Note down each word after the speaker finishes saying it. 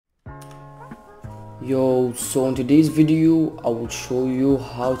So in today's video I will show you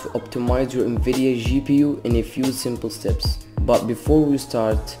how to optimize your NVIDIA GPU in a few simple steps. But before we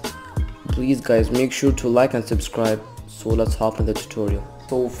start, please guys make sure to like and subscribe. So let's hop in the tutorial.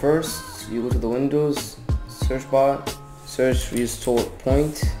 So first you go to the Windows search bar, search restore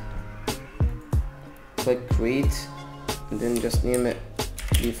point, click create, and then just name it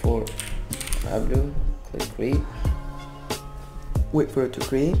before Abdul. Click create, wait for it to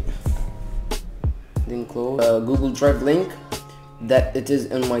create, then close. Google Drive link that it is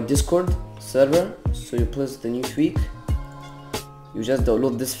in my Discord server, so you place the new tweak. You just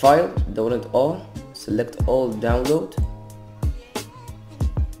download this file, download it all, select all, download,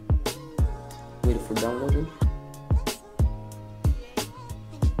 wait for downloading.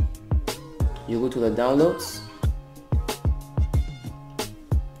 You go to the downloads,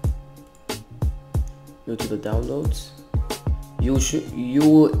 go to the downloads. You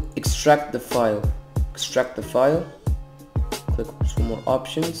will extract the file. Click some more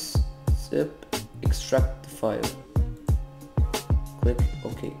options, zip, extract the file, click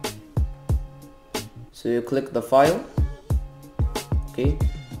OK. So you click the file, okay,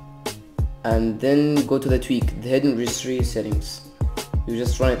 and then go to the tweak, the hidden registry settings. You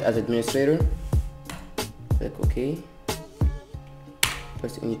just run it as administrator, click OK,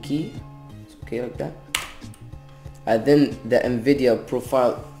 press any key, it's okay like that. And then the NVIDIA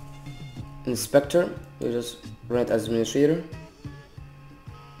profile inspector, you just run it as administrator,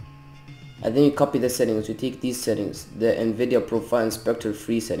 and then you copy the settings. You take these settings, the NVIDIA profile inspector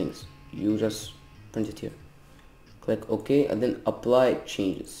free settings, you just print it here, click OK, and then apply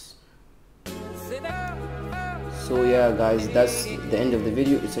changes. So yeah guys, that's the end of the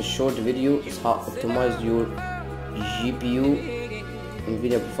video. It's a short video. It's how to optimize your GPU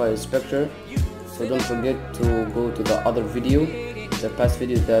NVIDIA profile inspector. So don't forget to go to the other video, the past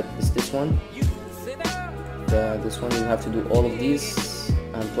video, that is this one. This one you have to do all of these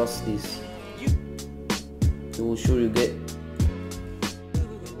and plus these. You will sure you get